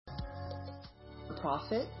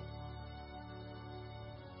prophet,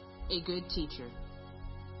 a good teacher,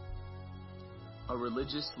 a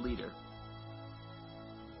religious leader,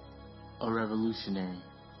 a revolutionary,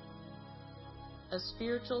 a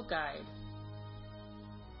spiritual guide,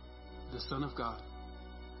 the Son of God.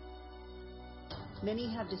 Many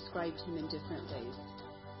have described him in different ways.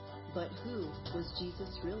 But who was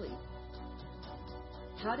Jesus really?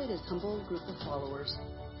 How did his humble group of followers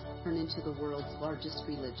turn into the world's largest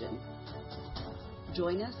religion?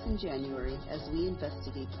 Join us in January as we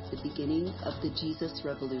investigate the beginning of the Jesus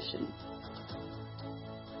Revolution.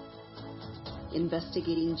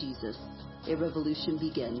 Investigating Jesus, a Revolution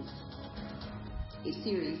Begins. A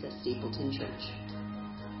series at Stapleton Church.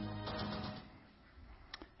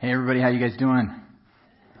 Hey everybody, how you guys doing?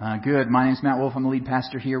 Good. My name's Matt Wolf. I'm the lead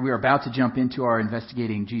pastor here. We are about to jump into our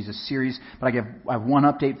Investigating Jesus series, but I have one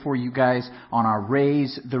update for you guys on our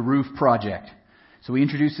Raise the Roof project. So we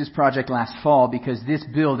introduced this project last fall because this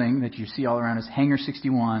building that you see all around us, Hangar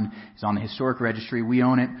 61, is on the historic registry. We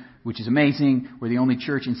own it, which is amazing. We're the only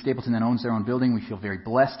church in Stapleton that owns their own building. We feel very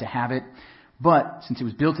blessed to have it. But since it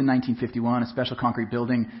was built in 1951, a special concrete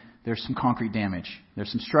building, there's some concrete damage.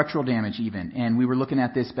 There's some structural damage even. And we were looking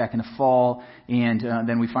at this back in the fall, and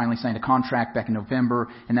then we finally signed a contract back in November,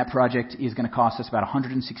 and that project is going to cost us about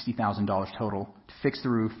 $160,000 total to fix the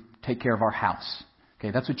roof, take care of our house.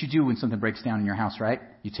 Okay, that's what you do when something breaks down in your house, right?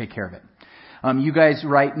 You take care of it. You guys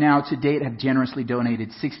right now to date have generously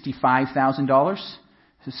donated $65,000.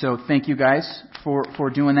 So thank you guys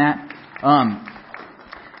for doing that.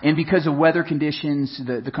 And because of weather conditions,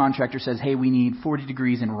 the contractor says, hey, we need 40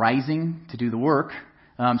 degrees and rising to do the work.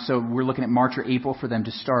 So we're looking at March or April for them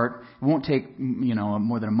to start. It won't take,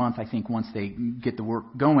 more than a month, I think, once they get the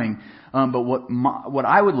work going. But what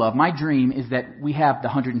I would love, my dream is that we have the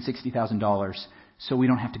 $160,000 so we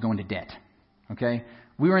don't have to go into debt. Okay?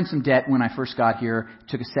 We were in some debt when I first got here. It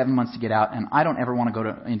took us 7 months to get out, and I don't ever want to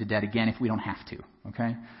go into debt again if we don't have to.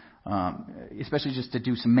 Okay? Especially just to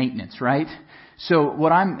do some maintenance, right? So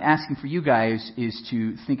what I'm asking for you guys is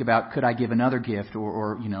to think about, could I give another gift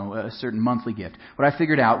or a certain monthly gift? What I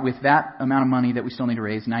figured out with that amount of money that we still need to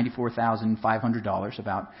raise, $94,500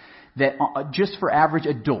 about, that just for average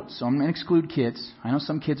adults, so I'm going to exclude kids. I know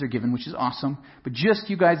some kids are given, which is awesome, but just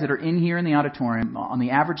you guys that are in here in the auditorium, on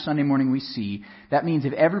the average Sunday morning we see, that means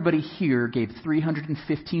if everybody here gave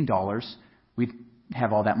 $315, we'd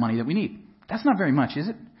have all that money that we need. That's not very much, is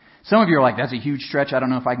it? Some of you are like, that's a huge stretch. I don't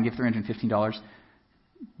know if I can give $315.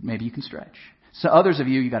 Maybe you can stretch. So others of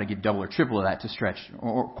you got to give double or triple of that to stretch,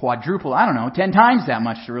 or quadruple, 10 times that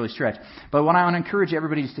much to really stretch. But what I want to encourage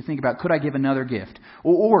everybody is to think about, could I give another gift?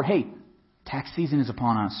 Or hey, tax season is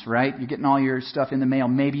upon us, right? You're getting all your stuff in the mail.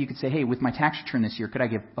 Maybe you could say, hey, with my tax return this year, could I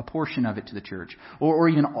give a portion of it to the church? Or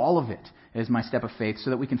even all of it as my step of faith so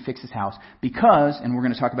that we can fix this house. Because, and we're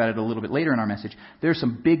going to talk about it a little bit later in our message, there's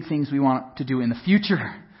some big things we want to do in the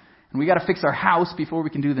future. And we got to fix our house before we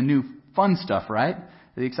can do the new fun stuff, right?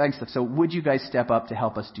 The exciting stuff. So would you guys step up to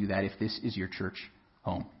help us do that if this is your church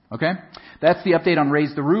home? Okay? That's the update on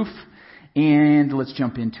Raise the Roof. And let's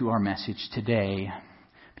jump into our message today.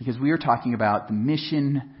 Because we are talking about the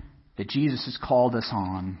mission that Jesus has called us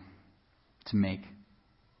on to make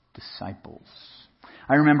disciples.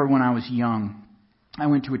 I remember when I was young, I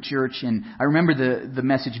went to a church, and I remember the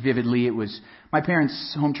message vividly. It was my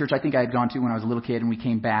parents' home church I think I had gone to when I was a little kid, and we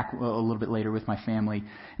came back a little bit later with my family.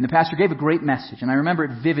 And the pastor gave a great message, and I remember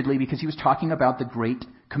it vividly because he was talking about the Great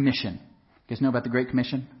Commission. You guys know about the Great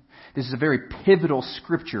Commission? This is a very pivotal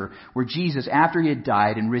scripture where Jesus, after he had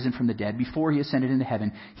died and risen from the dead, before he ascended into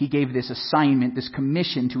heaven, he gave this assignment, this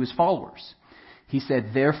commission to his followers. He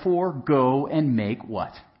said, therefore, go and make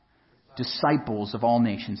what? Disciples of all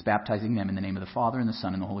nations, baptizing them in the name of the Father and the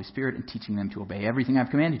Son and the Holy Spirit, and teaching them to obey everything I've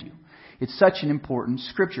commanded you. It's such an important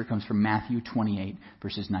scripture. It comes from Matthew 28,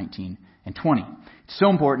 verses 19 and 20. It's so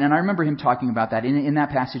important, and I remember him talking about that. In that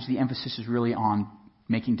passage, the emphasis is really on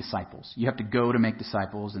making disciples. You have to go to make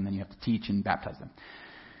disciples, and then you have to teach and baptize them.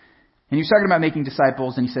 And he was talking about making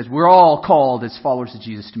disciples, and he says, we're all called as followers of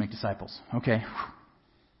Jesus to make disciples. Okay.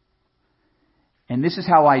 And this is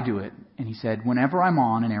how I do it. And he said, whenever I'm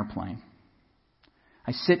on an airplane,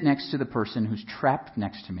 I sit next to the person who's trapped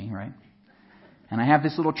next to me, right? And I have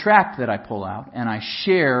this little track that I pull out, and I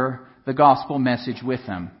share the gospel message with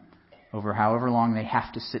them over however long they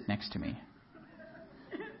have to sit next to me.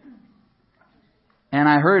 And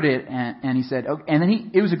I heard it, and he said, okay. And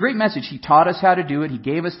then it was a great message. He taught us how to do it. He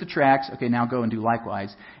gave us the tracks. Okay, now go and do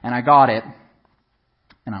likewise. And I got it,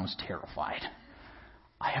 and I was terrified.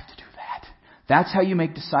 I have to do that. That's how you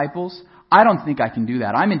make disciples? I don't think I can do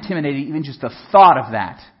that. I'm intimidated even just the thought of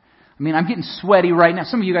that. I mean, I'm getting sweaty right now.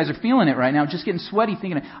 Some of you guys are feeling it right now, just getting sweaty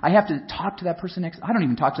thinking, I have to talk to that person next. I don't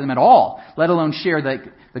even talk to them at all, let alone share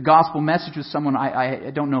the gospel message with someone I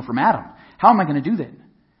don't know from Adam. How am I going to do that?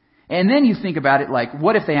 And then you think about it like,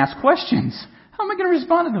 what if they ask questions? How am I going to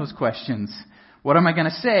respond to those questions? What am I going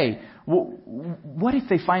to say? What if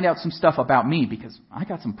they find out some stuff about me? Because I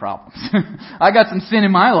got some problems. I got some sin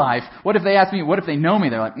in my life. What if they ask me, what if they know me?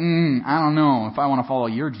 They're like, I don't know if I want to follow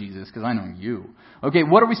your Jesus because I know you. Okay,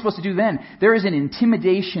 what are we supposed to do then? There is an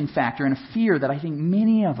intimidation factor and a fear that I think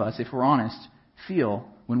many of us, if we're honest, feel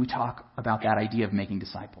when we talk about that idea of making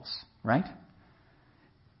disciples, right?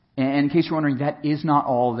 And in case you're wondering, that is not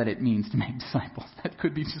all that it means to make disciples. That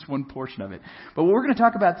could be just one portion of it. But what we're going to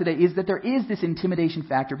talk about today is that there is this intimidation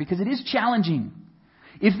factor because it is challenging.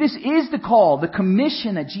 If this is the call, the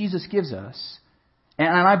commission that Jesus gives us, and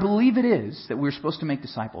I believe it is, that we're supposed to make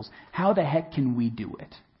disciples, how the heck can we do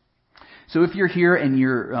it? So if you're here and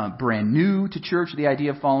you're brand new to church, the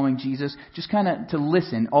idea of following Jesus, just kind of to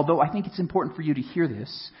listen, although I think it's important for you to hear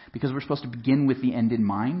this, because we're supposed to begin with the end in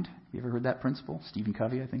mind. You ever heard that principle? Stephen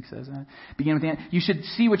Covey, I think, says that. Begin with the end. You should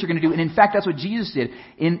see what you're going to do. And in fact, that's what Jesus did.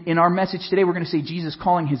 In our message today, we're going to see Jesus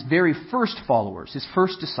calling his very first followers, his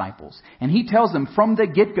first disciples. And he tells them from the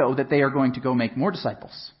get-go that they are going to go make more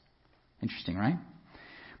disciples. Interesting, right?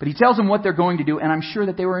 But he tells them what they're going to do, and I'm sure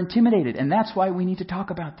that they were intimidated. And that's why we need to talk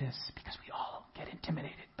about this, because we all get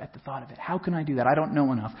intimidated at the thought of it. How can I do that? I don't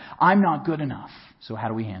know enough. I'm not good enough. So how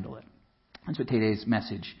do we handle it? That's what today's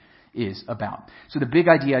message is about. So the big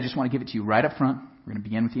idea, I just want to give it to you right up front. We're going to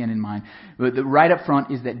begin with the end in mind. But the right up front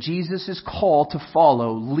is that Jesus' call to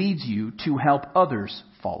follow leads you to help others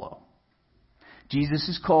follow.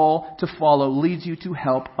 Jesus' call to follow leads you to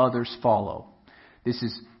help others follow. This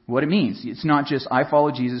is what it means. It's not just I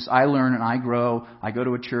follow Jesus, I learn and I grow, I go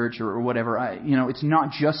to a church or whatever. It's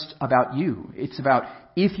not just about you. It's about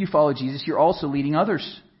if you follow Jesus, you're also leading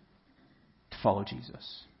others to follow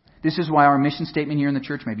Jesus. This is why our mission statement here in the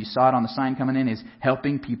church, maybe you saw it on the sign coming in, is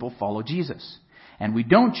helping people follow Jesus. And we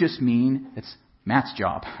don't just mean it's Matt's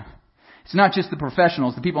job. It's not just the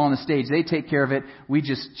professionals, the people on the stage, they take care of it, we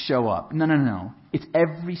just show up. No. It's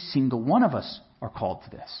every single one of us are called to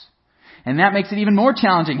this. And that makes it even more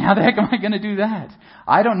challenging. How the heck am I going to do that?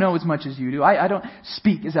 I don't know as much as you do. I don't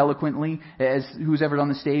speak as eloquently as who's ever on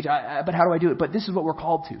the stage. But how do I do it? But this is what we're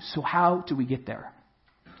called to. So how do we get there?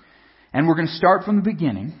 And we're going to start from the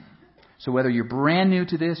beginning. So whether you're brand new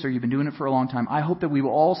to this or you've been doing it for a long time, I hope that we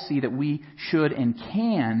will all see that we should and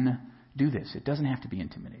can do this. It doesn't have to be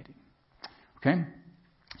intimidating. Okay?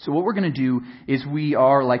 So what we're going to do is we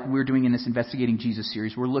are, like we're doing in this Investigating Jesus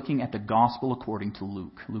series, we're looking at the gospel according to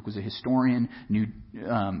Luke. Luke was a historian,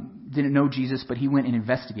 didn't know Jesus, but he went and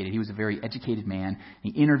investigated. He was a very educated man. He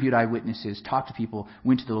interviewed eyewitnesses, talked to people,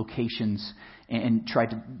 went to the locations, and tried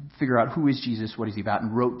to figure out who is Jesus, what is he about,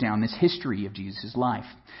 and wrote down this history of Jesus' life.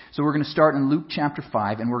 So we're going to start in Luke chapter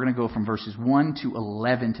 5, and we're going to go from verses 1 to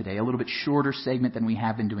 11 today, a little bit shorter segment than we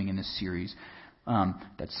have been doing in this series.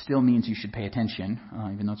 That still means you should pay attention,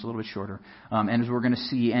 even though it's a little bit shorter. And as we're going to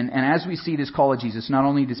see, and as we see this call of Jesus, not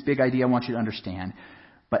only this big idea I want you to understand,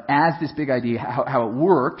 but as this big idea, how it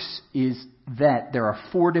works is that there are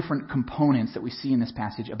 4 different components that we see in this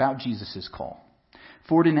passage about Jesus' call.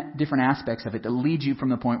 4 different aspects of it that lead you from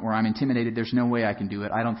the point where I'm intimidated, there's no way I can do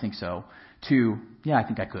it, I don't think so, to, yeah, I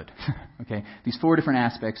think I could. Okay? These 4 different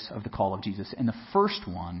aspects of the call of Jesus. And the first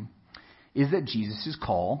one is that Jesus'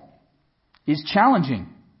 call is challenging.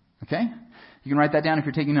 Okay? You can write that down if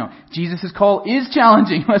you're taking note. Jesus' call is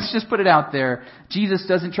challenging. Let's just put it out there. Jesus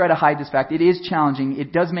doesn't try to hide this fact. It is challenging.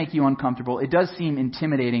 It does make you uncomfortable. It does seem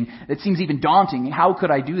intimidating. It seems even daunting. How could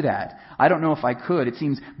I do that? I don't know if I could. It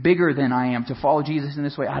seems bigger than I am to follow Jesus in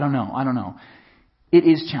this way. I don't know. It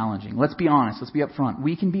is challenging. Let's be honest. Let's be up front.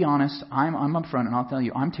 We can be honest. I'm up front and I'll tell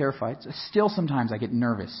you, I'm terrified. Still sometimes I get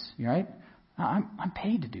nervous. Right? I'm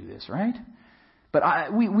paid to do this, right?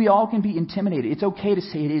 But we all can be intimidated. It's okay to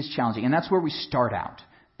say it is challenging. And that's where we start out,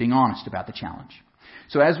 being honest about the challenge.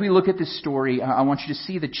 So as we look at this story, I want you to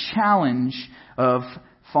see the challenge of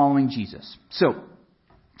following Jesus. So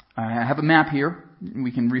I have a map here.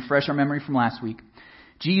 We can refresh our memory from last week.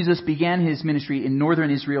 Jesus began his ministry in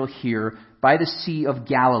northern Israel here by the Sea of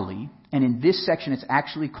Galilee. And in this section, it's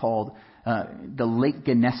actually called the Lake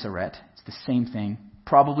Gennesaret. It's the same thing.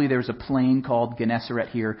 Probably there's a plain called Gennesaret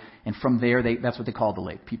here, and from there, that's what they called the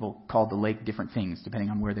lake. People called the lake different things, depending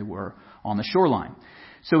on where they were on the shoreline.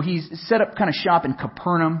 So he's set up kind of shop in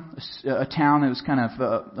Capernaum, a town that was kind of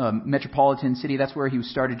a metropolitan city. That's where he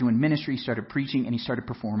started doing ministry, he started preaching, and he started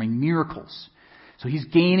performing miracles. So he's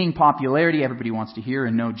gaining popularity. Everybody wants to hear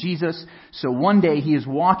and know Jesus. So one day he is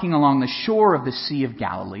walking along the shore of the Sea of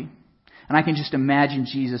Galilee, And I can just imagine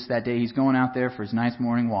Jesus that day. He's going out there for his nice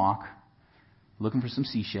morning walk, looking for some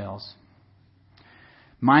seashells,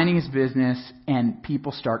 minding his business, and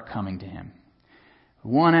people start coming to him.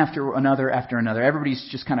 One after another. Everybody's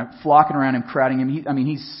just kind of flocking around him, crowding him.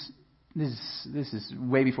 This is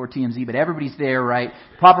way before TMZ, but everybody's there, right?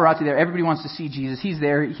 Paparazzi there. Everybody wants to see Jesus. He's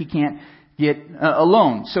there. He can't get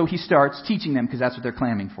alone. So he starts teaching them because that's what they're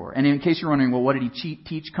clamoring for. And in case you're wondering, well, what did he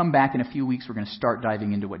teach? Come back in a few weeks. We're going to start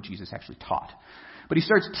diving into what Jesus actually taught. But he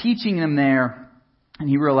starts teaching them there, and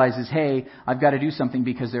he realizes, hey, I've got to do something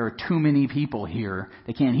because there are too many people here.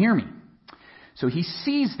 They can't hear me. So he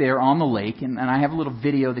sees there on the lake, and I have a little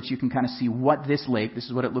video that you can kind of see what this lake, this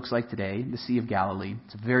is what it looks like today, the Sea of Galilee.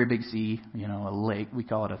 It's a very big sea, a lake. We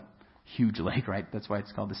call it a huge lake, right? That's why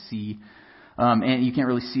it's called the sea. And you can't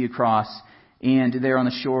really see across. And there on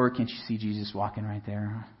the shore, can't you see Jesus walking right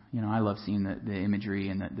there? I love seeing the imagery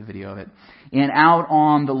and the video of it. And out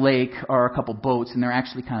on the lake are a couple boats, and they're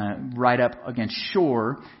actually kind of right up against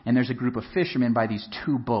shore, and there's a group of fishermen by these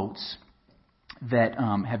two boats that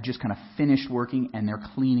have just kind of finished working, and they're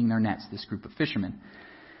cleaning their nets, this group of fishermen.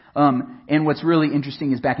 And what's really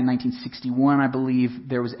interesting is back in 1961, I believe,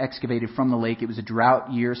 there was excavated from the lake. It was a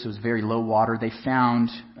drought year, so it was very low water. They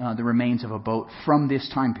found the remains of a boat from this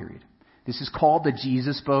time period. This is called the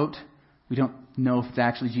Jesus boat. We don't know if it's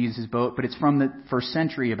actually Jesus' boat, but it's from the first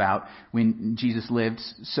century about when Jesus lived.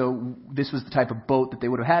 So this was the type of boat that they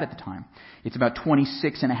would have had at the time. It's about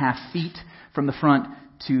 26.5 feet from the front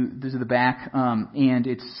to the back, and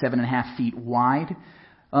it's 7.5 feet wide,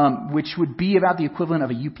 which would be about the equivalent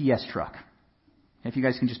of a UPS truck, if you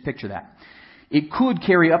guys can just picture that. It could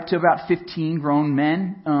carry up to about 15 grown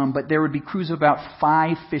men, but there would be crews of about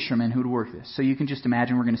 5 fishermen who would work this. So you can just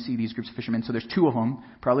imagine we're going to see these groups of fishermen. So there's 2 of them,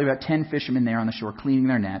 probably about 10 fishermen there on the shore cleaning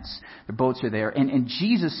their nets. The boats are there. And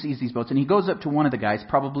Jesus sees these boats, and he goes up to one of the guys,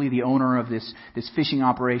 probably the owner of this fishing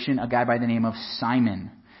operation, a guy by the name of Simon.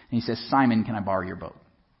 And he says, Simon, can I borrow your boat?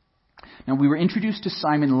 Now, we were introduced to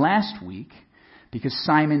Simon last week because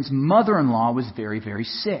Simon's mother-in-law was very, very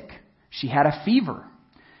sick. She had a fever.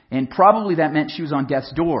 And probably that meant she was on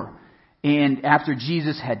death's door. And after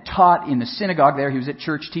Jesus had taught in the synagogue there, he was at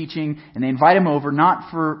church teaching, and they invite him over,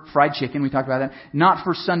 not for fried chicken, we talked about that, not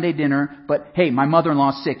for Sunday dinner, but, hey, my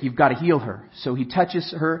mother-in-law's sick, you've got to heal her. So he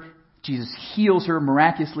touches her, Jesus heals her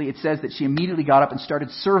miraculously. It says that she immediately got up and started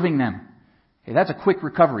serving them. Okay, that's a quick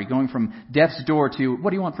recovery, going from death's door to, what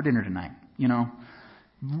do you want for dinner tonight?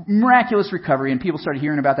 Miraculous recovery, and people started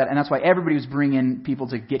hearing about that, and that's why everybody was bringing people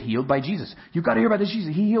to get healed by Jesus. You've got to hear about this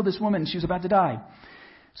Jesus. He healed this woman, and she was about to die.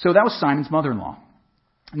 So that was Simon's mother-in-law.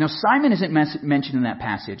 Now, Simon isn't mentioned in that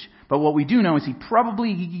passage, but what we do know is he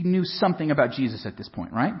probably knew something about Jesus at this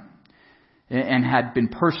point, right? And had been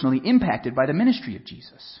personally impacted by the ministry of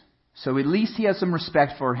Jesus. So at least he has some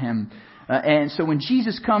respect for him. And so when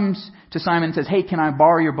Jesus comes to Simon and says, hey, can I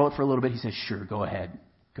borrow your boat for a little bit? He says, sure, go ahead.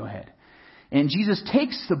 Go ahead. And Jesus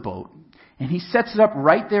takes the boat, and he sets it up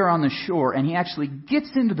right there on the shore, and he actually gets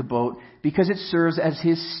into the boat because it serves as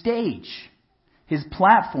his stage, his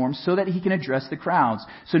platform, so that he can address the crowds.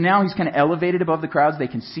 So now he's kind of elevated above the crowds. They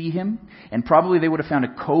can see him, and probably they would have found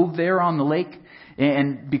a cove there on the lake,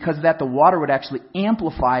 and because of that, the water would actually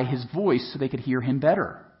amplify his voice so they could hear him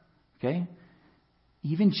better. Okay?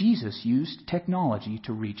 Even Jesus used technology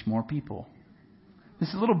to reach more people. This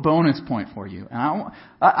is a little bonus point for you. And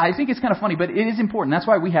I think it's kind of funny, but it is important. That's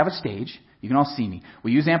why we have a stage. You can all see me.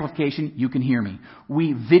 We use amplification. You can hear me.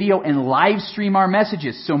 We video and live stream our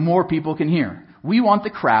messages so more people can hear. We want the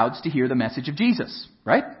crowds to hear the message of Jesus,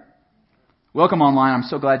 right? Welcome online. I'm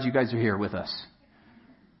so glad you guys are here with us.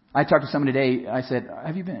 I talked to someone today. I said,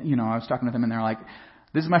 have you been, I was talking with them, and they're like,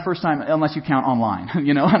 this is my first time, unless you count online,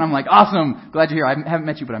 and I'm like, awesome. Glad you're here. I haven't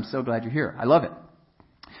met you, but I'm so glad you're here. I love it.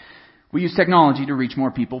 We use technology to reach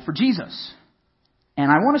more people for Jesus.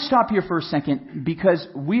 And I want to stop here for a second because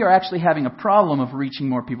we are actually having a problem of reaching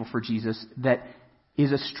more people for Jesus that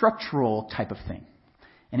is a structural type of thing.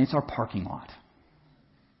 And it's our parking lot.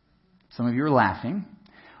 Some of you are laughing.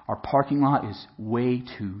 Our parking lot is way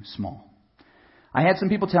too small. I had some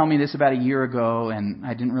people tell me this about a year ago, and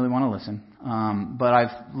I didn't really want to listen. But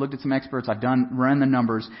I've looked at some experts. I've run the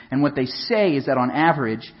numbers. And what they say is that on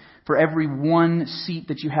average, for every 1 seat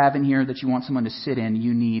that you have in here that you want someone to sit in,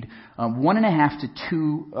 you need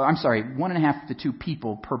 1.5 to 2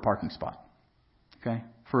 people per parking spot. Okay?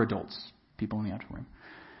 For adults, people in the auditorium.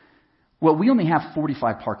 Well, we only have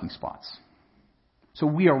 45 parking spots. So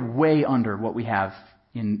we are way under what we have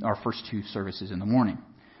in our first 2 services in the morning.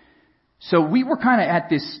 So we were kind of at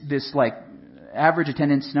this like average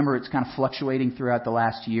attendance number. It's kind of fluctuating throughout the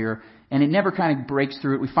last year. And it never kind of breaks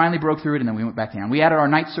through it. We finally broke through it, and then we went back down. We added our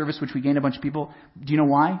night service, which we gained a bunch of people. Do you know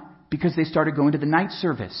why? Because they started going to the night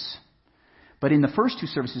service. But in the first two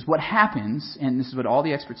services, what happens, and this is what all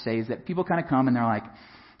the experts say, is that people kind of come and they're like,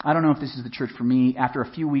 I don't know if this is the church for me. After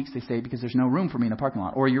a few weeks, they say, because there's no room for me in the parking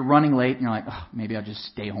lot. Or you're running late and you're like, oh, maybe I'll just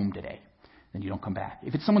stay home today. Then you don't come back.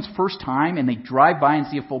 If it's someone's first time and they drive by and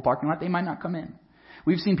see a full parking lot, they might not come in.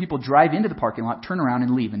 We've seen people drive into the parking lot, turn around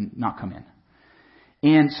and leave and not come in.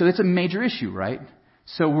 And so it's a major issue, right?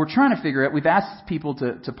 So we're trying to figure out, we've asked people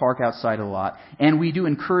to park outside a lot, and we do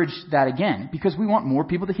encourage that again, because we want more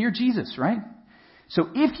people to hear Jesus, right? So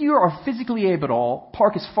if you are physically able at all,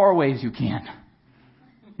 park as far away as you can.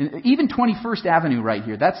 Even 21st Avenue right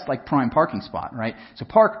here, that's like prime parking spot, right? So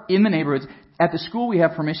park in the neighborhoods. At the school, we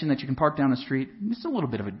have permission that you can park down the street. It's a little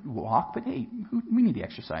bit of a walk, but hey, we need the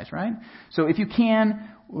exercise, right? So if you can,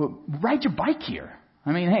 ride your bike here.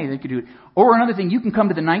 I mean, hey, they could do it. Or another thing, you can come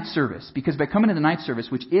to the night service, because by coming to the night service,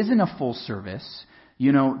 which isn't a full service,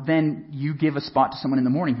 then you give a spot to someone in the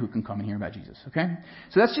morning who can come and hear about Jesus, okay?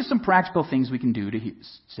 So that's just some practical things we can do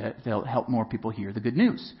to help more people hear the good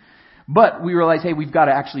news. But we realize, hey, we've got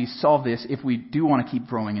to actually solve this if we do want to keep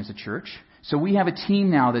growing as a church. So we have a team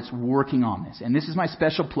now that's working on this. And this is my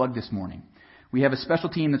special plug this morning. We have a special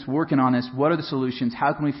team that's working on this. What are the solutions?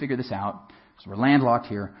 How can we figure this out? So we're landlocked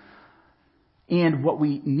here. And what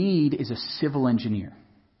we need is a civil engineer.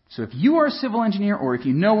 So if you are a civil engineer, or if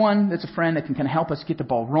you know one that's a friend that can kind of help us get the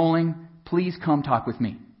ball rolling, please come talk with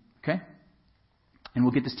me. Okay? And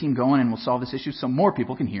we'll get this team going and we'll solve this issue so more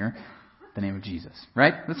people can hear the name of Jesus.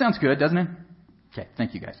 Right? That sounds good, doesn't it? Okay,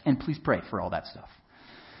 thank you guys. And please pray for all that stuff.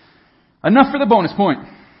 Enough for the bonus point.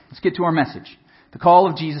 Let's get to our message. The call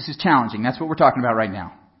of Jesus is challenging. That's what we're talking about right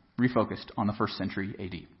now. Refocused on the 1st century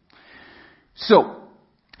AD. So,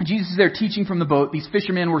 Jesus is there teaching from the boat. These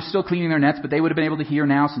fishermen were still cleaning their nets, but they would have been able to hear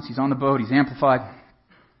now since he's on the boat. He's amplified.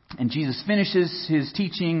 And Jesus finishes his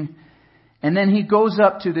teaching. And then he goes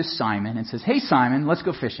up to this Simon and says, hey, Simon, let's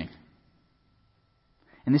go fishing.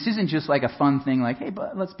 And this isn't just like a fun thing like, hey,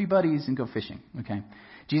 let's be buddies and go fishing. Okay.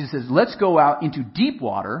 Jesus says, let's go out into deep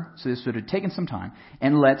water. So this would have taken some time.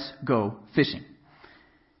 And let's go fishing.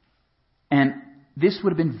 And this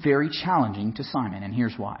would have been very challenging to Simon. And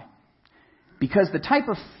here's why. Because the type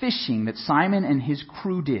of fishing that Simon and his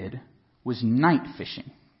crew did was night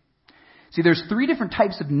fishing. See, there's 3 different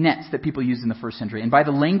types of nets that people used in the 1st century. And by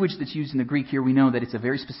the language that's used in the Greek here, we know that it's a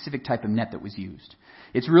very specific type of net that was used.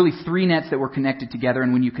 It's really 3 nets that were connected together.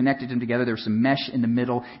 And when you connected them together, there was some mesh in the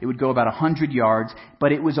middle. It would go about 100 yards.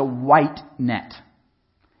 But it was a white net.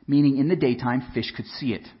 Meaning in the daytime, fish could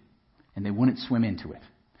see it. And they wouldn't swim into it.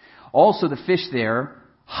 Also, the fish there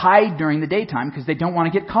hide during the daytime because they don't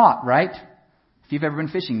want to get caught, right? If you've ever been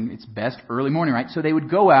fishing, it's best early morning, right? So they would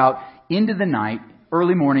go out into the night.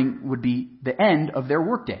 Early morning would be the end of their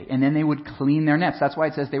workday. And then they would clean their nets. That's why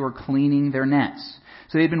it says they were cleaning their nets.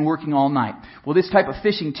 So they'd been working all night. Well, this type of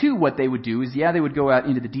fishing, too, what they would do is, they would go out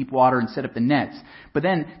into the deep water and set up the nets. But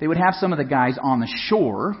then they would have some of the guys on the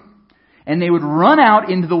shore, and they would run out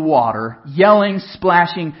into the water, yelling,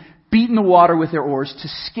 splashing, beating the water with their oars to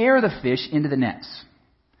scare the fish into the nets.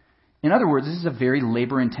 In other words, this is a very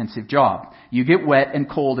labor-intensive job. You get wet and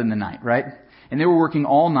cold in the night, right? And they were working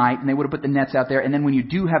all night, and they would have put the nets out there. And then when you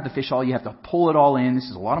do have the fish haul, you have to pull it all in. This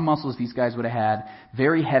is a lot of muscles these guys would have had.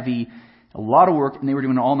 Very heavy, a lot of work, and they were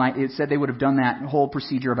doing it all night. It said they would have done that whole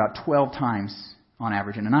procedure about 12 times on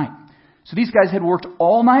average in a night. So these guys had worked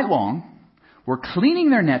all night long, were cleaning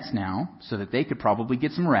their nets now so that they could probably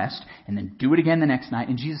get some rest, and then do it again the next night.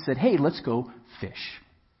 And Jesus said, hey, let's go fish.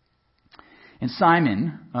 And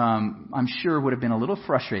Simon, I'm sure, would have been a little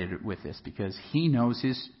frustrated with this because he knows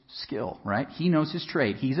his skill, right? He knows his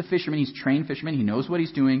trade. He's a fisherman. He's a trained fisherman. He knows what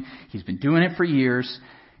he's doing. He's been doing it for years.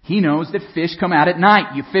 He knows that fish come out at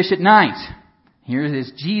night. You fish at night. Here's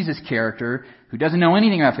this Jesus character who doesn't know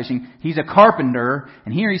anything about fishing. He's a carpenter,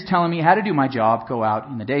 and here he's telling me how to do my job, go out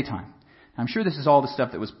in the daytime. I'm sure this is all the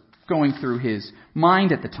stuff that was going through his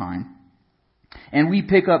mind at the time. And we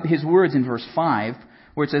pick up his words in verse 5,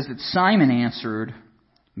 where it says that Simon answered,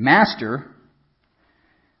 Master,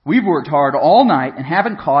 we've worked hard all night and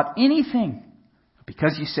haven't caught anything.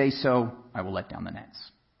 Because you say so, I will let down the nets.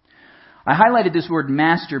 I highlighted this word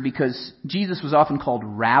master because Jesus was often called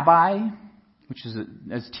rabbi, which is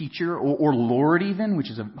as teacher, or Lord even,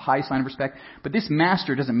 which is a high sign of respect. But this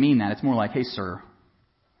master doesn't mean that. It's more like, hey, sir.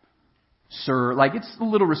 Sir, like it's a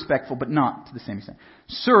little respectful, but not to the same extent.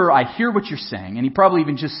 Sir, I hear what you're saying. And he probably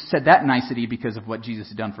even just said that nicety because of what Jesus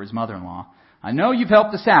had done for his mother-in-law. I know you've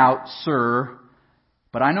helped us out, sir,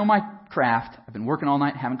 but I know my craft. I've been working all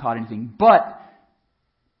night, haven't caught anything. But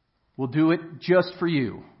We'll do it just for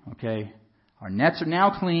you, okay? Our nets are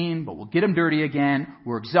now clean, but we'll get them dirty again.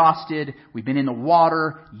 We're exhausted. We've been in the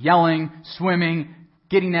water, yelling, swimming,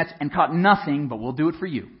 getting nets, and caught nothing, but we'll do it for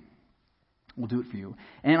you. We'll do it for you.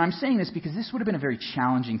 And I'm saying this because this would have been a very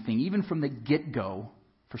challenging thing, even from the get-go,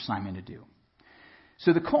 for Simon to do.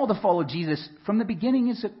 So the call to follow Jesus from the beginning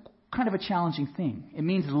is a kind of a challenging thing. It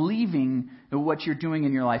means leaving what you're doing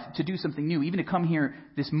in your life to do something new. Even to come here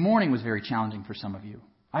this morning was very challenging for some of you.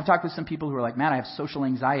 I've talked with some people who are like, Matt, I have social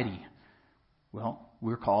anxiety. Well,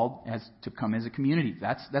 we're called to come as a community.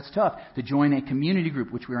 That's tough. To join a community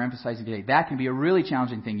group, which we're emphasizing today, that can be a really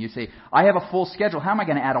challenging thing. You say, I have a full schedule. How am I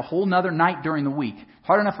going to add a whole nother night during the week?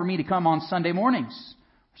 Hard enough for me to come on Sunday mornings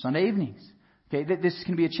or Sunday evenings. Okay, this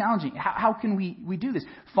can be a challenging. How can we do this?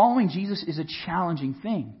 Following Jesus is a challenging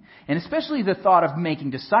thing. And especially the thought of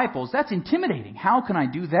making disciples, that's intimidating. How can I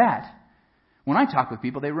do that? When I talk with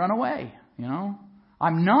people, they run away,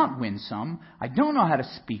 I'm not winsome. I don't know how to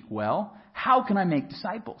speak well. How can I make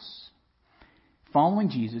disciples? Following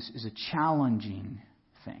Jesus is a challenging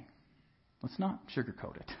thing. Let's not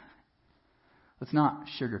sugarcoat it. Let's not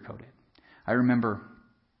sugarcoat it. I remember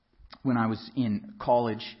when I was in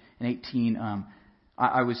college in 18,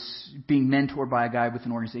 I was being mentored by a guy with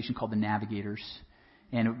an organization called the Navigators.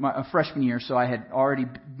 And a freshman year, so I had already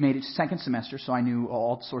made it second semester, so I knew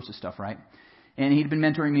all sorts of stuff, right? And he'd been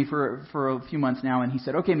mentoring me for a few months now, and he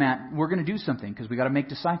said, okay, Matt, we're going to do something because we got to make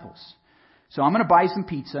disciples. So I'm going to buy some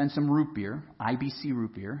pizza and some root beer, IBC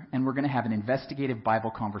root beer, and we're going to have an investigative Bible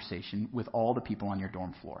conversation with all the people on your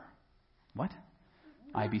dorm floor. What?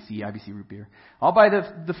 IBC root beer. I'll buy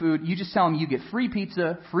the food. You just tell them you get free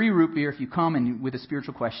pizza, free root beer if you come and with a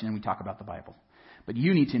spiritual question and we talk about the Bible. But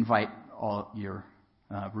you need to invite all your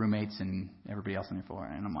roommates and everybody else on your floor.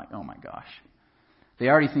 And I'm like, oh my gosh. They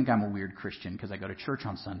already think I'm a weird Christian because I go to church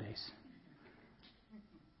on Sundays.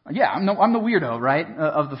 Yeah, I'm the weirdo, right,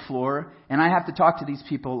 of the floor. And I have to talk to these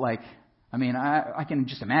people I can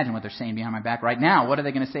just imagine what they're saying behind my back right now. What are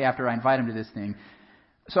they going to say after I invite them to this thing?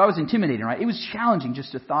 So I was intimidated, right? It was challenging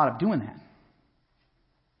just the thought of doing that.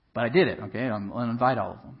 But I did it, okay? I'll invite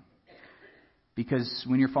all of them. Because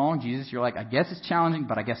when you're following Jesus, you're like, I guess it's challenging,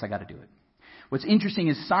 but I guess I got to do it. What's interesting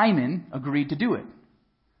is Simon agreed to do it.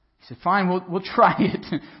 He said, fine, we'll try it.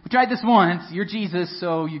 We'll try it this once. You're Jesus,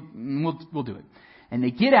 so we'll do it. And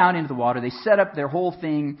they get out into the water. They set up their whole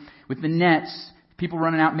thing with the nets. People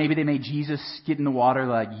running out. Maybe they made Jesus get in the water.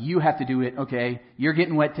 Like, you have to do it. Okay, you're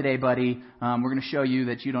getting wet today, buddy. We're going to show you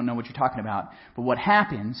that you don't know what you're talking about. But what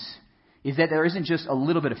happens is that there isn't just a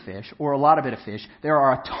little bit of fish or a lot of bit of fish. There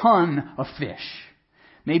are a ton of fish.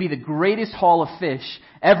 Maybe the greatest haul of fish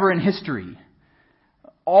ever in history.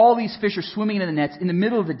 All these fish are swimming into the nets in the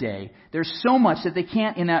middle of the day. There's so much that they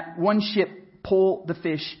can't, in that one ship, pull the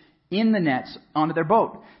fish in the nets onto their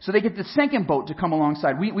boat. So they get the second boat to come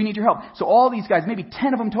alongside. We need your help. So all these guys, maybe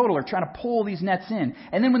 10 of them total, are trying to pull these nets in.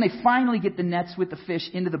 And then when they finally get the nets with the fish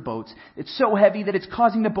into the boats, it's so heavy that it's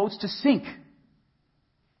causing the boats to sink.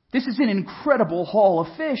 This is an incredible haul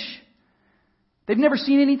of fish. They've never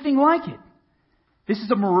seen anything like it. This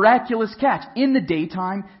is a miraculous catch. In the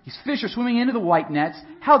daytime, these fish are swimming into the white nets.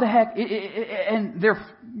 How the heck? And they're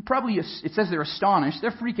probably, it says they're astonished.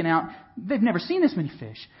 They're freaking out. They've never seen this many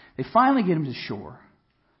fish. They finally get them to shore.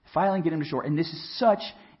 And this is such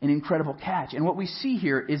an incredible catch. And what we see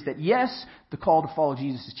here is that, yes, the call to follow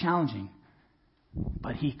Jesus is challenging,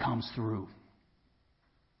 but He comes through.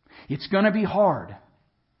 It's going to be hard,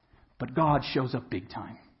 but God shows up big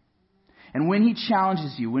time. And when He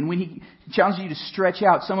challenges you, when He challenges you to stretch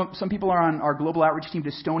out, some people are on our global outreach team to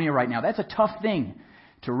Estonia right now. That's a tough thing.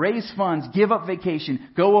 To raise funds, give up vacation,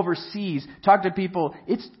 go overseas, talk to people.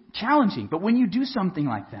 It's challenging. But when you do something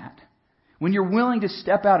like that, when you're willing to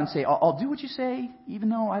step out and say, I'll do what you say, even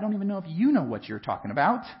though I don't even know if you know what you're talking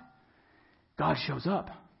about, God shows up.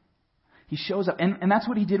 He shows up. And that's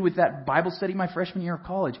what He did with that Bible study my freshman year of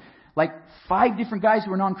college. Like 5 different guys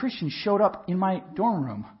who were non-Christians showed up in my dorm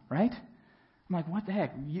room, right? I'm like, what the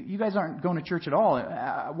heck? You guys aren't going to church at all.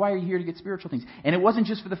 Why are you here to get spiritual things? And it wasn't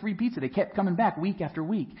just for the free pizza. They kept coming back week after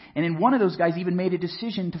week. And then one of those guys even made a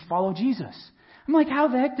decision to follow Jesus. I'm like, how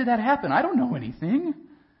the heck did that happen? I don't know anything.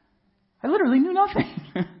 I literally knew nothing.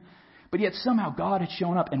 But yet somehow God had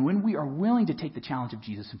shown up. And when we are willing to take the challenge of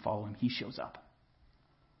Jesus and follow Him, He shows up.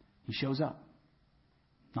 He shows up.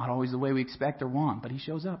 Not always the way we expect or want, but He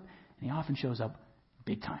shows up. And He often shows up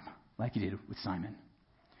big time, like He did with Simon.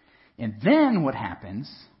 And then what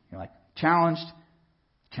happens, you're like, challenge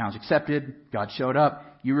accepted, God showed up.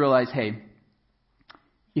 You realize, hey,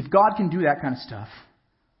 if God can do that kind of stuff,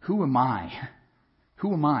 who am I?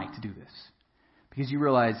 Who am I to do this? Because you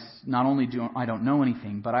realize not only do I don't know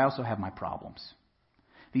anything, but I also have my problems.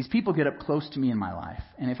 These people get up close to me in my life,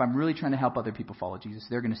 and if I'm really trying to help other people follow Jesus,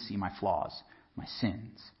 they're going to see my flaws, my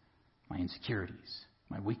sins, my insecurities,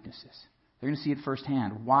 my weaknesses. They're going to see it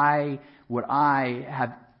firsthand. Why would I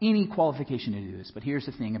have any qualification to do this? But here's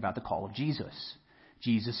the thing about the call of Jesus.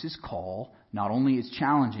 Jesus' call not only is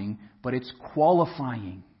challenging, but it's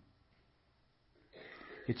qualifying.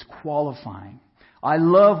 It's qualifying. I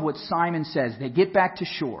love what Simon says. They get back to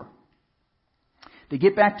shore. They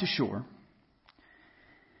get back to shore.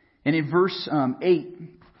 And in verse 8,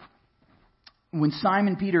 when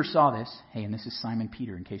Simon Peter saw this, hey, and this is Simon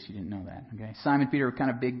Peter in case you didn't know that, okay? Simon Peter,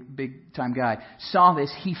 kind of big time guy, saw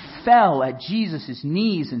this. He fell at Jesus'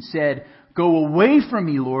 knees and said, "Go away from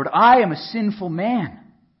me, Lord. I am a sinful man."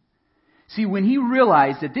 See, when he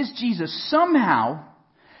realized that this Jesus somehow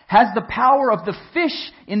has the power of the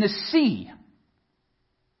fish in the sea,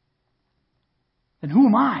 then who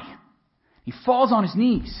am I? He falls on his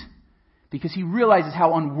knees because he realizes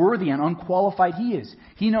how unworthy and unqualified he is.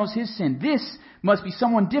 He knows his sin. This must be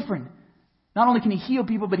someone different. Not only can he heal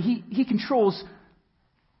people, but he controls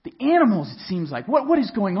the animals, it seems like. What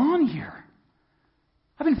is going on here?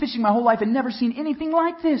 I've been fishing my whole life and never seen anything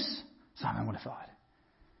like this. Simon would have thought.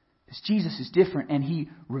 This Jesus is different, and he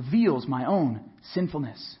reveals my own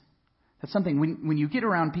sinfulness. That's something, when you get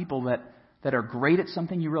around people that are great at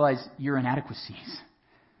something, you realize your inadequacies.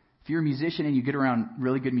 If you're a musician and you get around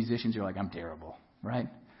really good musicians, you're like, I'm terrible, right?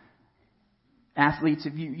 Athletes,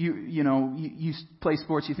 if you play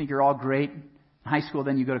sports, you think you're all great. In high school,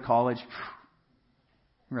 then you go to college,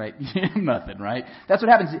 right? Nothing, right? That's what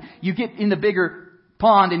happens. You get in the bigger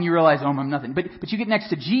pond and you realize, oh, I'm nothing. But you get next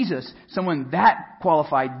to Jesus, someone that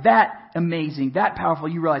qualified, that amazing, that powerful,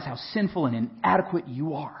 you realize how sinful and inadequate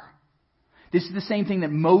you are. This is the same thing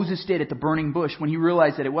that Moses did at the burning bush when he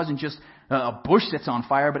realized that it wasn't just a bush that's on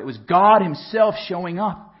fire, but it was God himself showing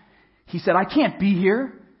up. He said, I can't be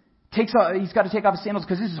here. He's got to take off his sandals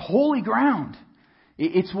because this is holy ground.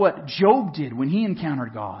 It's what Job did when he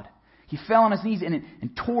encountered God. He fell on his knees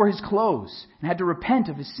and tore his clothes and had to repent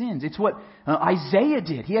of his sins. It's what Isaiah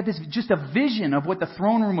did. He had just a vision of what the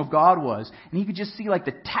throne room of God was. And he could just see like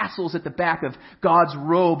the tassels at the back of God's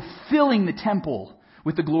robe filling the temple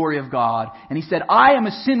with the glory of God. And he said, I am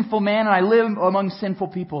a sinful man and I live among sinful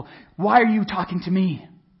people. Why are you talking to me?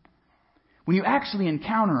 When you actually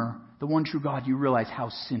encounter the one true God, you realize how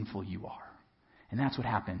sinful you are. And that's what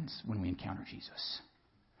happens when we encounter Jesus.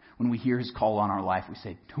 When we hear his call on our life, we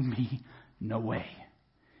say, to me, no way.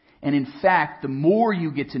 And in fact, the more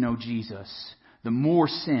you get to know Jesus, the more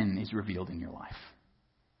sin is revealed in your life.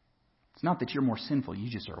 It's not that you're more sinful, you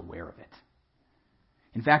just are aware of it.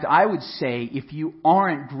 In fact, I would say if you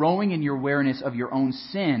aren't growing in your awareness of your own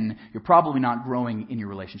sin, you're probably not growing in your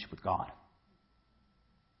relationship with God.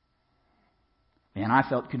 Man, I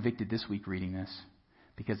felt convicted this week reading this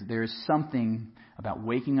because there is something about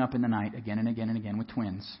waking up in the night again and again and again with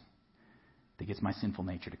twins that gets my sinful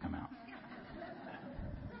nature to come out.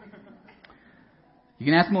 You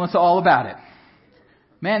can ask Melissa all about it.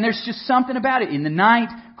 Man, there's just something about it. In the night,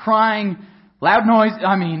 crying, loud noise.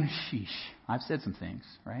 I mean, sheesh. I've said some things,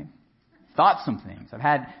 right? Thought some things. I've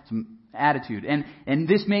had some attitude. And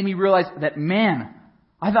this made me realize that, man,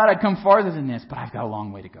 I thought I'd come farther than this, but I've got a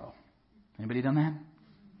long way to go. Anybody done that?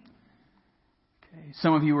 Okay.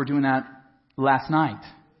 Some of you were doing that last night.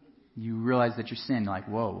 You realized that you sinned. Like,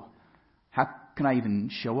 whoa, how can I even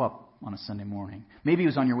show up on a Sunday morning? Maybe it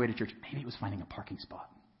was on your way to church. Maybe it was finding a parking spot.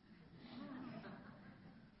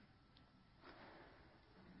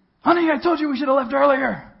 Honey, I told you we should have left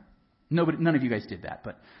earlier. None of you guys did that.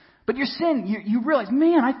 But your sin, you realize,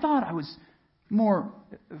 man, I thought I was more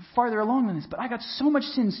farther along than this, but I got so much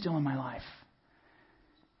sin still in my life.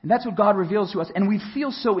 And that's what God reveals to us. And we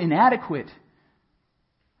feel so inadequate,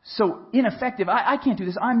 so ineffective. I can't do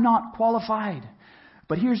this. I'm not qualified.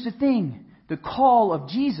 But here's the thing. The call of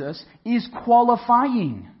Jesus is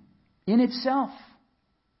qualifying in itself.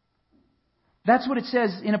 That's what it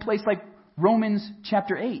says in a place like Romans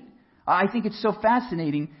chapter 8. I think it's so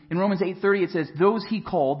fascinating. In Romans 8:30 it says, those he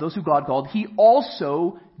called, those who God called, he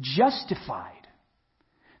also justified.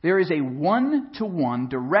 There is a 1-to-1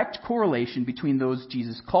 direct correlation between those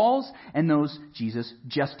Jesus calls and those Jesus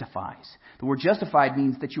justifies. The word justified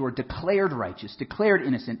means that you are declared righteous, declared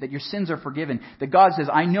innocent, that your sins are forgiven. That God says,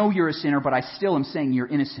 I know you're a sinner, but I still am saying you're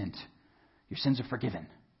innocent. Your sins are forgiven.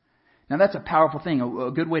 Now that's a powerful thing. A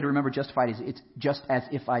good way to remember justified is it's just as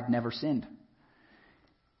if I'd never sinned.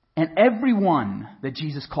 And everyone that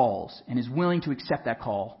Jesus calls and is willing to accept that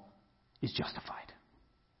call is justified.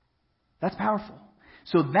 That's powerful.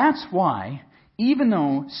 So that's why Even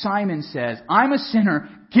though Simon says, I'm a sinner,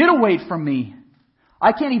 get away from me.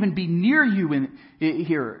 I can't even be near you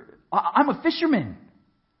here. I'm a fisherman.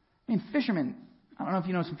 I mean, fishermen, I don't know if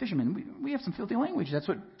you know some fishermen. We have some filthy language. That's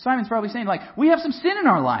what Simon's probably saying. Like, we have some sin in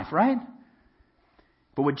our life, right?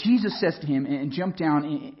 But what Jesus says to him, and jump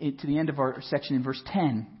down to the end of our section in verse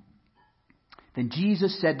 10. Then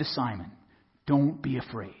Jesus said to Simon, don't be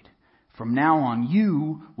afraid. From now on,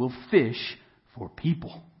 you will fish for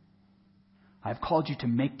people. I have called you to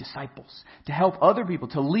make disciples, to help other people,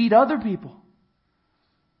 to lead other people.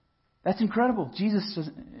 That's incredible. Jesus says,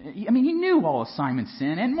 he knew all of Simon's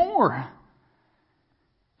sin and more.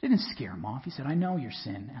 It didn't scare him off. He said, I know your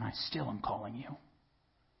sin, and I still am calling you.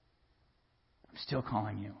 I'm still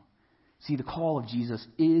calling you. See, the call of Jesus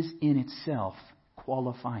is in itself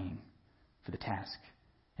qualifying for the task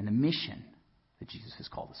and the mission that Jesus has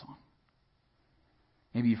called us on.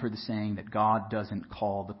 Maybe you've heard the saying that God doesn't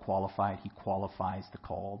call the qualified, He qualifies the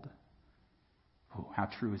called. Oh, how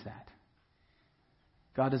true is that?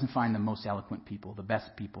 God doesn't find the most eloquent people, the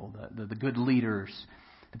best people, the good leaders,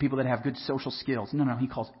 the people that have good social skills. No, He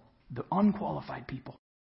calls the unqualified people.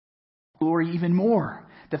 Glory even more.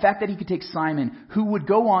 The fact that He could take Simon, who would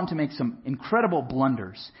go on to make some incredible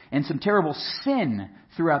blunders and some terrible sin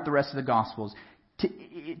throughout the rest of the Gospels,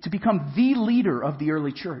 to become the leader of the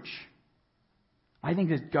early church. I think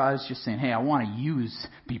that God is just saying, hey, I want to use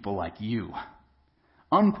people like you.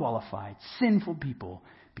 Unqualified, sinful people.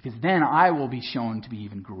 Because then I will be shown to be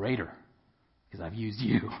even greater. Because I've used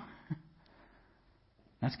you.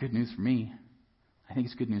 That's good news for me. I think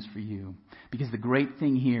it's good news for you. Because the great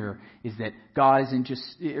thing here is that God isn't just,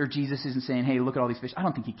 or Jesus isn't saying, hey, look at all these fish. I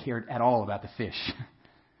don't think He cared at all about the fish.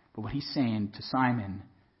 But what He's saying to Simon,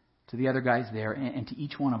 to the other guys there, and to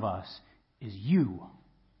each one of us, is you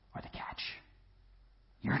are the catch.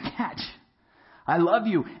 You're a catch. I love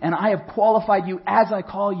you, and I have qualified you as I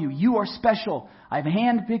call you. You are special. I've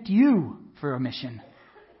handpicked you for a mission.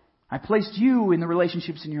 I placed you in the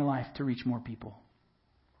relationships in your life to reach more people.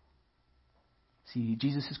 See,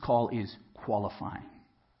 Jesus' call is qualifying.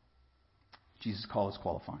 Jesus' call is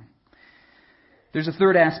qualifying. There's a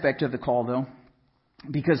third aspect of the call, though,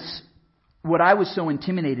 because what I was so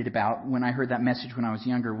intimidated about when I heard that message when I was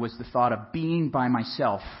younger was the thought of being by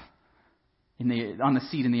myself on the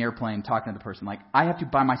seat in the airplane talking to the person. Like, I have to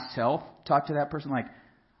by myself talk to that person. Like,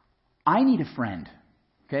 I need a friend.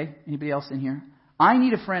 Okay? Anybody else in here? I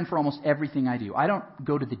need a friend for almost everything I do. I don't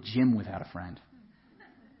go to the gym without a friend.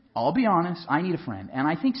 I'll be honest, I need a friend. And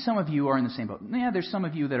I think some of you are in the same boat. Yeah, there's some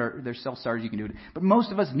of you that they're self-starters, you can do it. But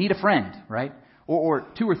most of us need a friend, right? Or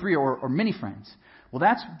two or three or many friends. Well,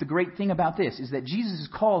 that's the great thing about this, is that Jesus'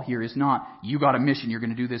 call here is not, you got a mission, you're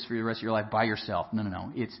going to do this for the rest of your life by yourself.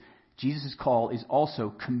 No. It's Jesus' call is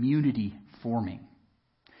also community forming.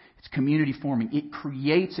 It's community forming. It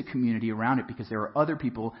creates a community around it because there are other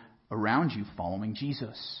people around you following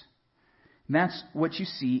Jesus. And that's what you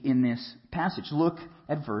see in this passage. Look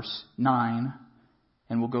at verse 9,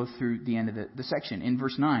 and we'll go through the end of the section. In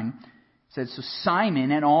verse 9, it says, so Simon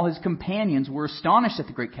and all his companions were astonished at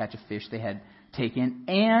the great catch of fish they had taken,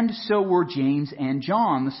 and so were James and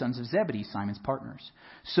John, the sons of Zebedee, Simon's partners.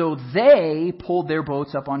 So they pulled their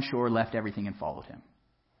boats up on shore, left everything, and followed him.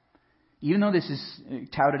 Even though this is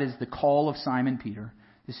touted as the call of Simon Peter,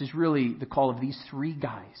 this is really the call of these three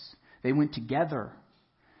guys. They went together.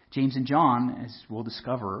 James and John, as we'll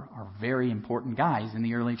discover, are very important guys in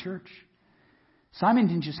the early church. Simon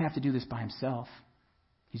didn't just have to do this by himself.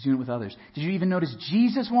 He's doing it with others. Did you even notice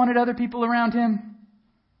Jesus wanted other people around him?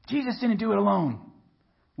 Jesus didn't do it alone.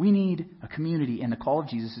 We need a community, and the call of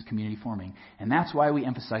Jesus is community forming. And that's why we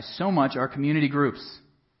emphasize so much our community groups.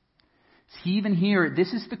 Even here,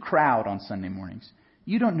 this is the crowd on Sunday mornings.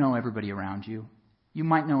 You don't know everybody around you. You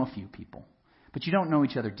might know a few people, but you don't know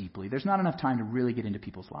each other deeply. There's not enough time to really get into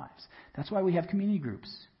people's lives. That's why we have community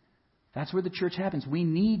groups. That's where the church happens. We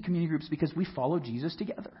need community groups because we follow Jesus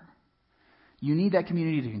together. You need that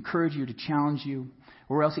community to encourage you, to challenge you,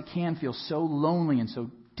 or else it can feel so lonely and so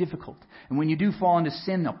difficult. And when you do fall into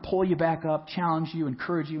sin, they'll pull you back up, challenge you,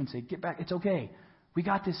 encourage you, and say, get back, it's okay. We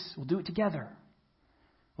got this. We'll do it together.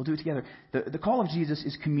 We'll do it together. The call of Jesus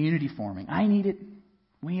is community forming. I need it.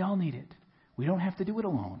 We all need it. We don't have to do it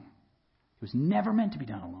alone. It was never meant to be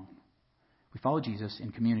done alone. We follow Jesus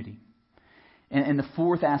in community. And the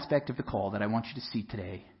fourth aspect of the call that I want you to see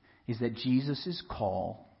today is that Jesus'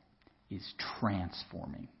 call is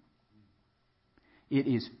transforming. It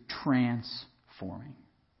is transforming.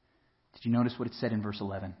 Did you notice what it said in verse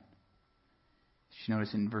 11? Did you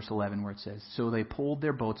notice in verse 11 where it says, so they pulled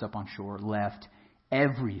their boats up on shore, left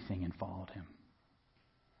everything and followed him.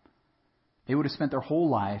 They would have spent their whole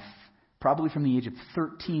life Probably from the age of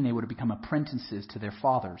 13, they would have become apprentices to their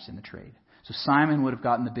fathers in the trade. So Simon would have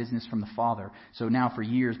gotten the business from the father. So now for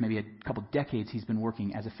years, maybe a couple decades, he's been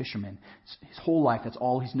working as a fisherman. His whole life, that's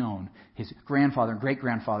all he's known. His grandfather and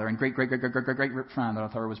great-grandfather and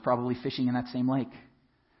great-great-great-great-great-grandfather was probably fishing in that same lake.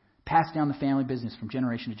 Passed down the family business from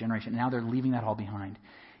generation to generation. And now they're leaving that all behind.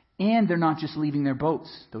 And they're not just leaving their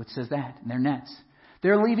boats, though it says that, and their nets.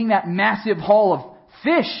 They're leaving that massive haul of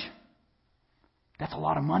fish. That's a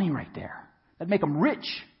lot of money right there. That'd make them rich.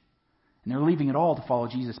 And they're leaving it all to follow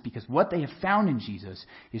Jesus because what they have found in Jesus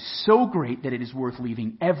is so great that it is worth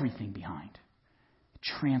leaving everything behind. It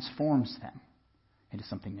transforms them into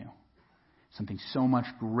something new. Something so much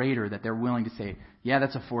greater that they're willing to say, yeah,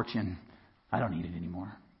 that's a fortune. I don't need it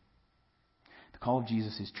anymore. The call of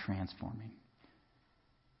Jesus is transforming.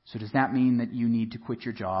 So does that mean that you need to quit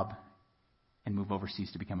your job and move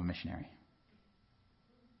overseas to become a missionary?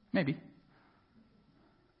 Maybe.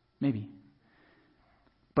 Maybe.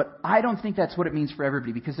 But I don't think that's what it means for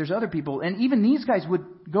everybody, because there's other people, and even these guys would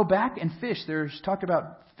go back and fish. There's talked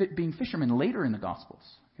about being fishermen later in the Gospels.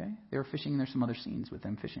 Okay, they were fishing, and there's some other scenes with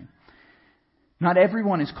them fishing. Not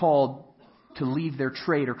everyone is called to leave their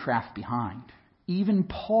trade or craft behind. Even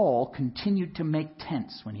Paul continued to make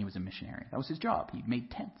tents when he was a missionary. That was his job. He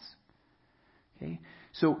made tents. Okay,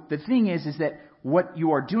 so the thing is that what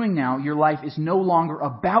you are doing now, your life is no longer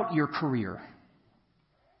about your career.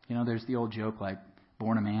 You know, there's the old joke like,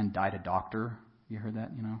 born a man, died a doctor. You heard that,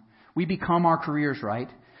 you know? We become our careers, right?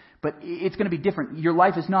 But it's going to be different. Your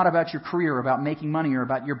life is not about your career, about making money, or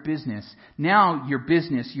about your business. Now your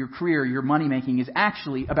business, your career, your money making is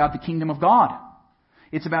actually about the kingdom of God.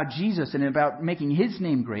 It's about Jesus and about making His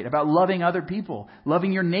name great, about loving other people,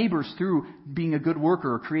 loving your neighbors through being a good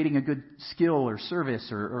worker or creating a good skill or service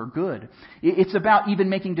or good. It's about even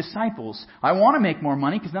making disciples. I want to make more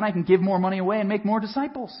money because then I can give more money away and make more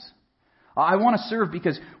disciples. I want to serve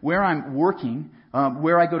because where I'm working,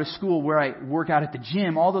 where I go to school, where I work out at the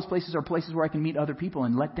gym, all those places are places where I can meet other people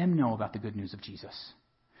and let them know about the good news of Jesus.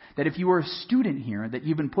 That if you are a student here, that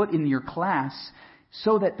you've been put in your class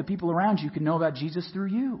so that the people around you can know about Jesus through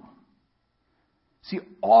you. See,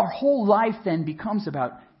 our whole life then becomes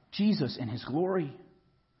about Jesus and His glory. Do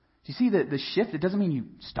you see the shift? It doesn't mean you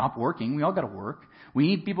stop working. We all got to work. We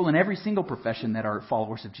need people in every single profession that are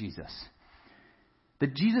followers of Jesus. The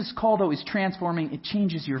Jesus call, though, is transforming. It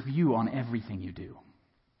changes your view on everything you do.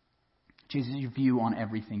 It changes your view on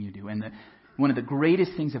everything you do. And one of the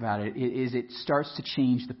greatest things about it is it starts to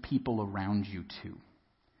change the people around you, too.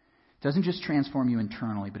 It doesn't just transform you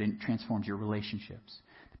internally, but it transforms your relationships.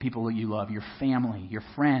 The people that you love, your family, your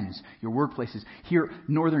friends, your workplaces. Here,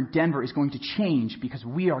 Northern Denver is going to change because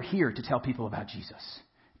we are here to tell people about Jesus,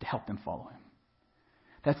 to help them follow Him.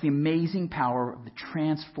 That's the amazing power of the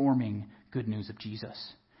transforming good news of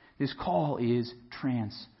Jesus. This call is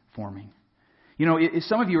transforming. You know, if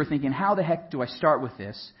some of you are thinking, how the heck do I start with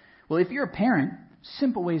this? Well, if you're a parent,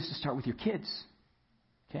 simple way is to start with your kids.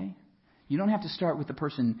 Okay? You don't have to start with the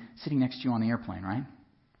person sitting next to you on the airplane, right?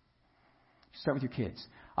 Start with your kids.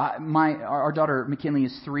 Our daughter McKinley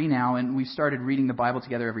is 3 now, and we've started reading the Bible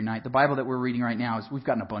together every night. The Bible that we're reading right now, we've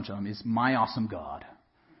gotten a bunch of them, is My Awesome God.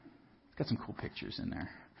 It's got some cool pictures in there.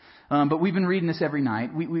 But we've been reading this every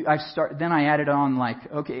night. Then I added on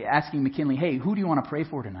asking McKinley, hey, who do you want to pray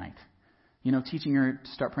for tonight? You know, teaching her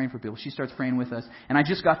to start praying for people. She starts praying with us. And I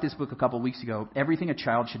just got this book a couple of weeks ago, Everything a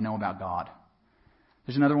Child Should Know About God.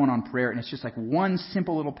 There's another one on prayer, and it's just like one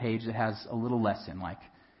simple little page that has a little lesson, like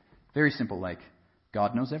very simple, like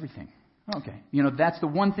God knows everything. Okay, you know, that's the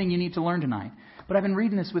one thing you need to learn tonight. But I've been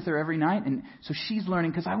reading this with her every night, and so she's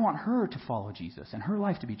learning because I want her to follow Jesus and her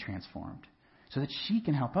life to be transformed, so that she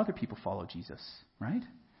can help other people follow Jesus, right?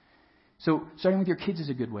 So starting with your kids is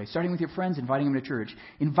a good way. Starting with your friends, inviting them to church.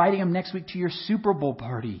 Inviting them next week to your Super Bowl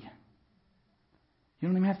party. You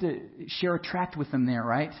don't even have to share a tract with them there,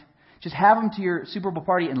 right? Just have them to your Super Bowl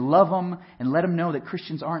party and love them and let them know that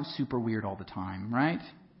Christians aren't super weird all the time, right?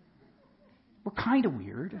 We're kind of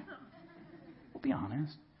weird. We'll be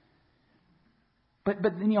honest. But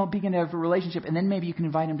then you'll begin to have a relationship, and then maybe you can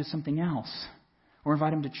invite them to something else or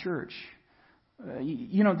invite them to church.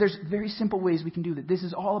 You know, there's very simple ways we can do that. This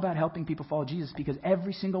is all about helping people follow Jesus, because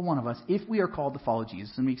every single one of us, if we are called to follow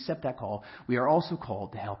Jesus and we accept that call, we are also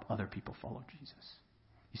called to help other people follow Jesus.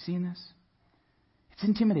 You seeing this? It's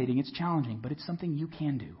intimidating, it's challenging, but it's something you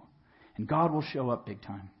can do. And God will show up big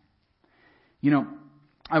time. You know,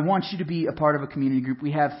 I want you to be a part of a community group.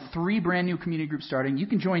 We have 3 brand new community groups starting. You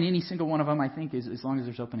can join any single one of them, I think, as long as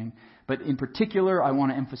there's opening. But in particular, I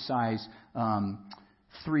want to emphasize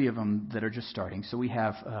 3 of them that are just starting. So we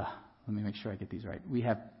have, let me make sure I get these right. We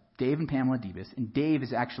have Dave and Pamela Debus, and Dave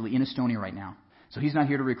is actually in Estonia right now. So he's not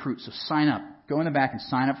here to recruit, so sign up. Go in the back and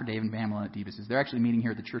sign up for Dave and Pamela Debus. They're actually meeting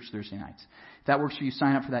here at the church Thursday nights. If that works for you,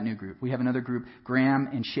 sign up for that new group. We have another group, Graham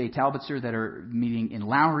and Shay Talbotser, that are meeting in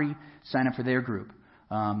Lowry. Sign up for their group.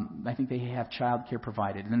 I think they have childcare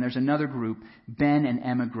provided. And then there's another group, Ben and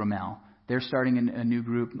Emma Grammel. They're starting a new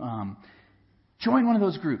group. Join one of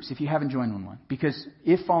those groups if you haven't joined one. Because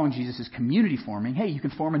if following Jesus is community forming, hey, you can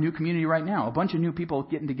form a new community right now. A bunch of new people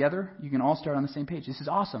getting together, you can all start on the same page. This is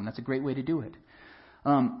awesome. That's a great way to do it.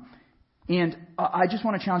 And I just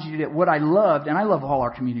want to challenge you today. What I loved, and I love all our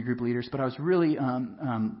community group leaders, but I was really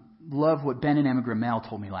love what Ben and Emma Grammel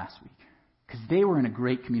told me last week. Because they were in a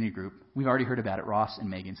great community group. We've already heard about it, Ross and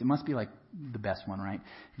Megan's. It must be like the best one, right?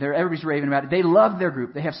 Everybody's raving about it. They love their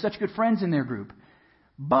group. They have such good friends in their group.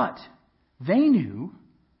 But they knew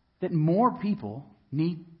that more people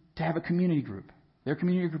need to have a community group. Their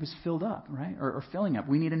community group is filled up, right? Or filling up.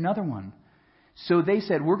 We need another one. So they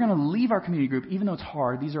said, we're going to leave our community group, even though it's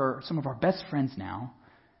hard. These are some of our best friends now.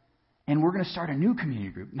 And we're going to start a new community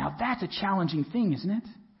group. Now, that's a challenging thing, isn't it?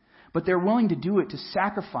 But they're willing to do it to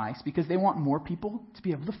sacrifice because they want more people to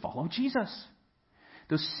be able to follow Jesus.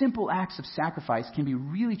 Those simple acts of sacrifice can be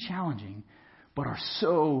really challenging, but are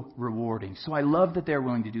so rewarding. So I love that they're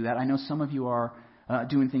willing to do that. I know some of you are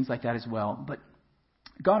doing things like that as well. But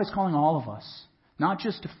God is calling all of us, not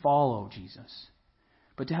just to follow Jesus,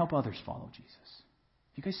 but to help others follow Jesus.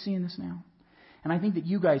 You guys seeing this now? And I think that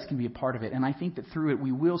you guys can be a part of it. And I think that through it,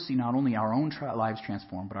 we will see not only our own lives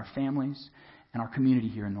transformed, but our families and our community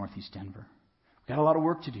here in Northeast Denver. We've got a lot of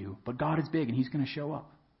work to do, but God is big and He's going to show up.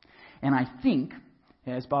 And I think,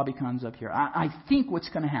 as Bobby comes up here, I think what's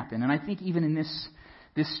going to happen, and I think even in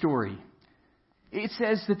this story, it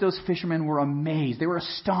says that those fishermen were amazed. They were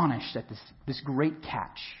astonished at this great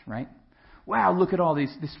catch, right? Wow, look at all this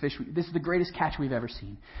fish. This is the greatest catch we've ever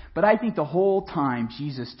seen. But I think the whole time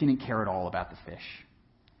Jesus didn't care at all about the fish.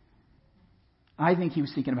 I think He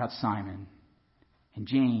was thinking about Simon and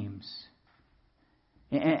James.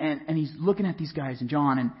 And He's looking at these guys and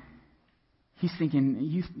John, and He's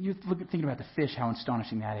thinking, you're thinking about the fish, how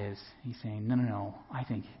astonishing that is. He's saying, no, I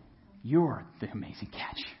think you're the amazing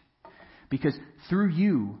catch. Because through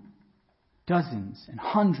you, dozens and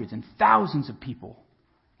hundreds and thousands of people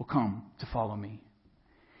will come to follow me.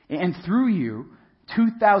 And through you,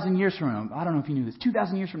 2,000 years from now, I don't know if you knew this,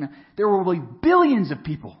 2,000 years from now, there will be billions of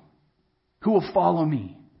people who will follow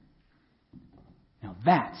me. Now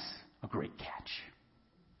that's a great catch.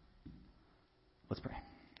 Let's pray.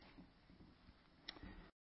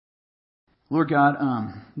 Lord God,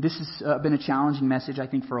 this has been a challenging message, I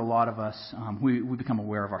think, for a lot of us. We become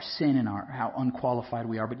aware of our sin and how unqualified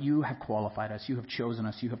we are, but you have qualified us. You have chosen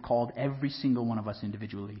us. You have called every single one of us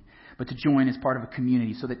individually, but to join as part of a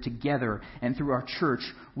community so that together and through our church,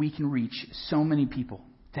 we can reach so many people,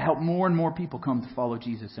 to help more and more people come to follow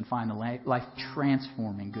Jesus and find the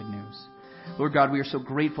life-transforming good news. Lord God, we are so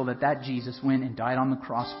grateful that Jesus went and died on the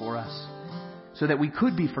cross for us, so that we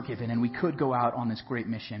could be forgiven and we could go out on this great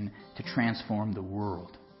mission to transform the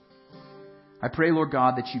world. I pray, Lord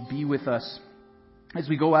God, that you'd be with us as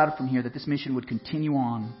we go out from here, that this mission would continue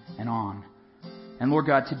on and on. And Lord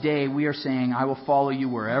God, today we are saying, I will follow you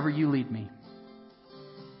wherever you lead me,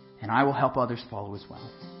 and I will help others follow as well.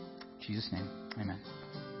 In Jesus' name, amen.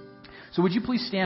 So would you please stand